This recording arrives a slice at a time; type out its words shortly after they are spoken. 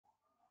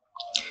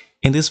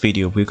In this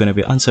video, we're going to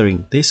be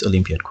answering this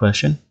Olympiad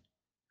question.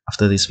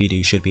 After this video,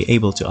 you should be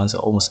able to answer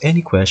almost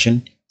any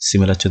question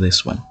similar to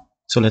this one.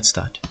 So let's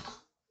start.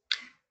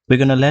 We're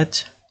going to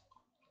let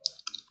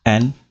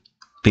n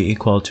be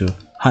equal to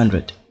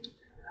 100.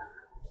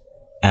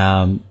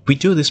 We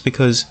do this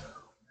because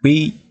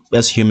we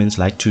as humans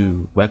like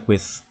to work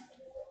with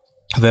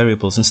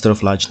variables instead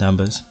of large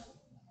numbers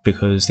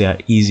because they are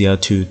easier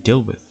to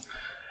deal with.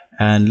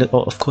 And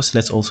of course,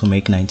 let's also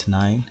make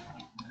 99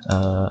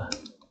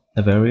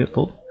 a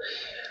variable.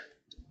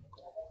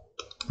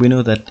 We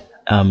know that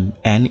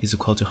n is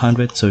equal to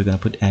 100, so we're going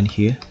to put n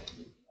here.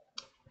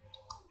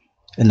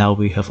 And now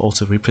we have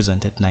also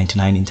represented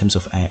 99 in terms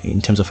of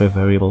a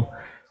variable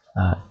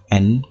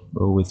n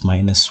with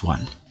minus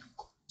 1.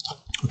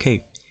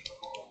 Okay,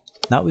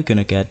 now we're going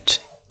to get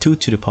 2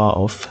 to the power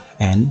of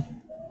n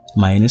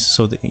minus,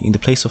 so in the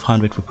place of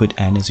 100 we put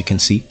n, as you can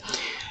see,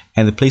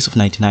 and in the place of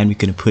 99 we're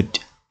going to put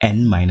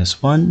n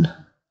minus 1,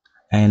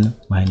 n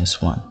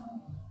minus 1.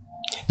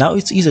 Now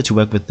it's easier to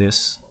work with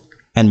this,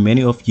 and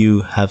many of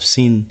you have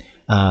seen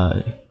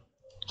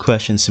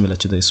questions similar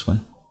to this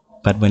one,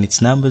 but when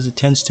it's numbers it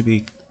tends to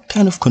be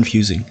kind of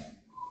confusing.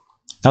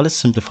 Now let's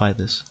simplify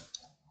this.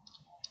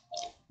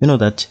 You know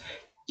that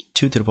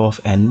 2 to the power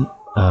of n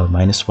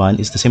minus 1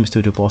 is the same as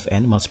 2 to the power of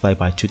n multiplied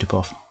by 2 to the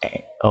power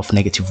of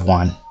negative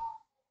 1.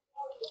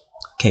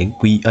 Okay,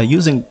 we are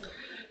using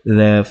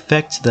the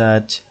fact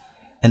that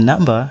a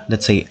number,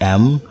 let's say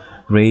m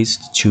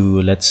raised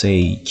to, let's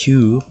say,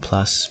 q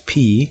plus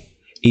p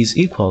is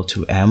equal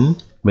to m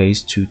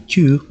raised to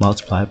q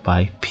multiplied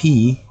by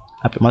p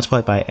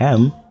multiplied by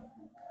m.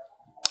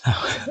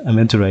 I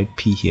meant to write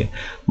p here,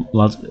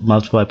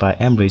 multiplied by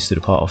m raised to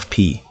the power of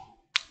p,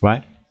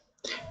 right?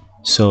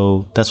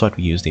 So that's what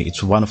we use there.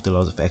 It's one of the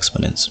laws of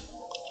exponents.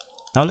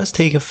 Now let's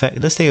take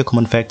a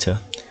common factor.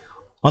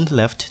 On the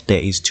left there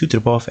is 2 to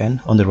the power of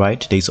n, on the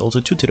right there is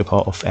also 2 to the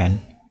power of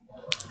n.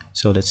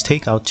 So let's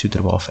take out 2 to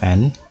the power of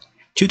n.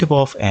 2 to the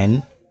power of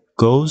n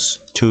goes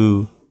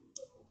to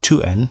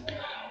 2n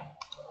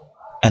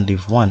and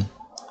leave 1,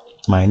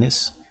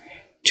 minus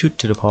 2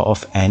 to the power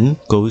of n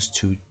goes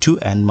to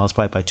 2n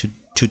multiplied by 2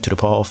 to the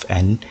power of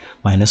n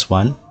minus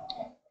 1,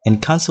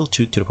 and cancel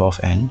 2 to the power of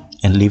n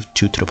and leave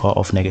 2 to the power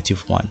of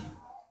negative 1.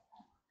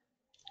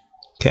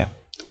 Okay,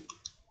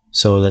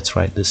 so let's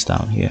write this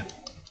down here.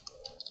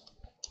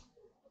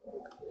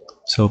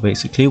 So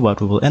basically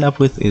what we will end up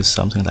with is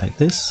something like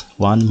this: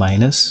 1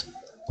 minus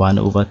 1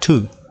 over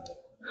 2,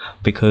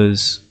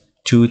 because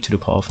 2 to the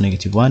power of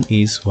negative 1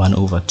 is 1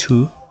 over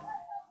 2.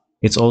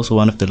 It's also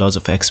one of the laws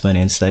of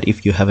exponents that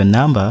if you have a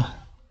number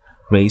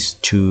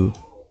raised to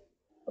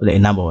a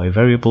number or a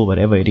variable,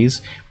 whatever it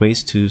is,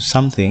 raised to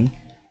something,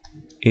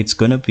 it's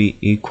going to be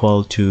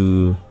equal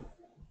to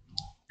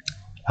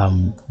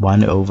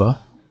 1 over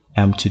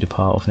m to the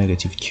power of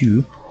negative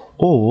q.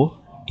 Or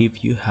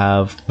if you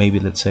have, maybe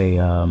let's say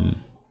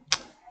m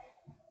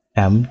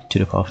to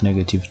the power of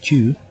negative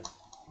q,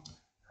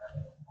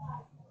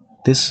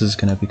 this is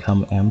going to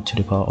become m to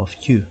the power of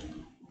q.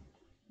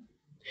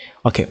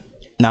 Okay,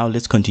 now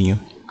let's continue.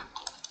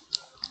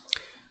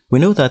 We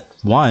know that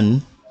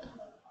 1,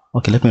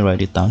 okay, let me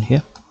write it down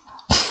here.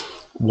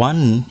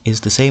 1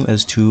 is the same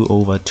as 2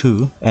 over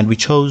 2, and we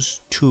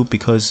chose 2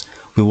 because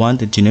we want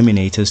the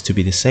denominators to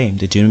be the same.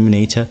 The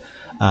denominator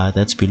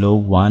that's below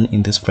 1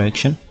 in this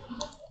fraction,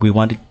 we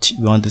want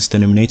this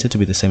denominator to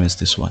be the same as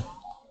this one.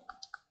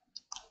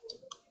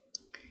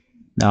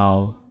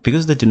 Now,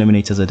 because the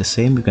denominators are the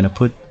same, we're going to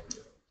put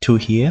 2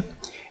 here,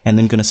 and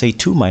then going to say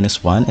 2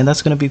 minus 1, and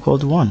that's going to be equal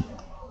to 1.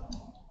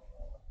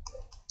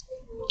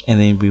 And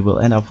then we will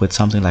end up with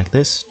something like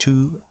this: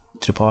 2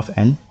 to the power of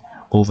n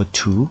over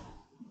 2.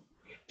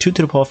 2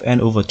 to the power of n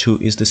over 2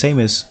 is the same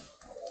as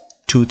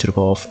 2 to the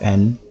power of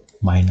n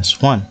minus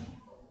 1.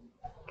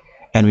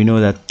 And we know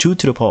that 2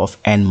 to the power of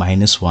n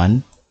minus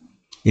 1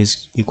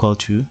 is equal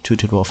to 2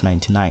 to the power of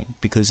 99,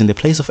 because in the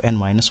place of n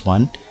minus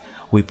 1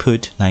 we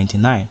put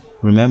 99.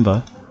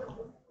 Remember,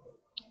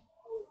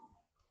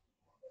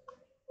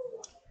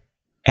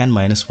 n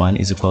minus 1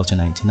 is equal to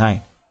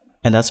 99,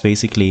 and that's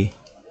basically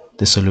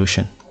the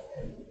solution.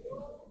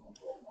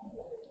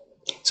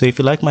 So if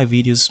you like my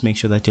videos, make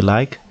sure that you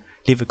like,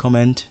 leave a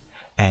comment,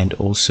 and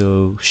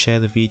also share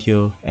the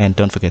video, and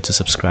don't forget to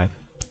subscribe.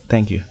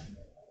 Thank you.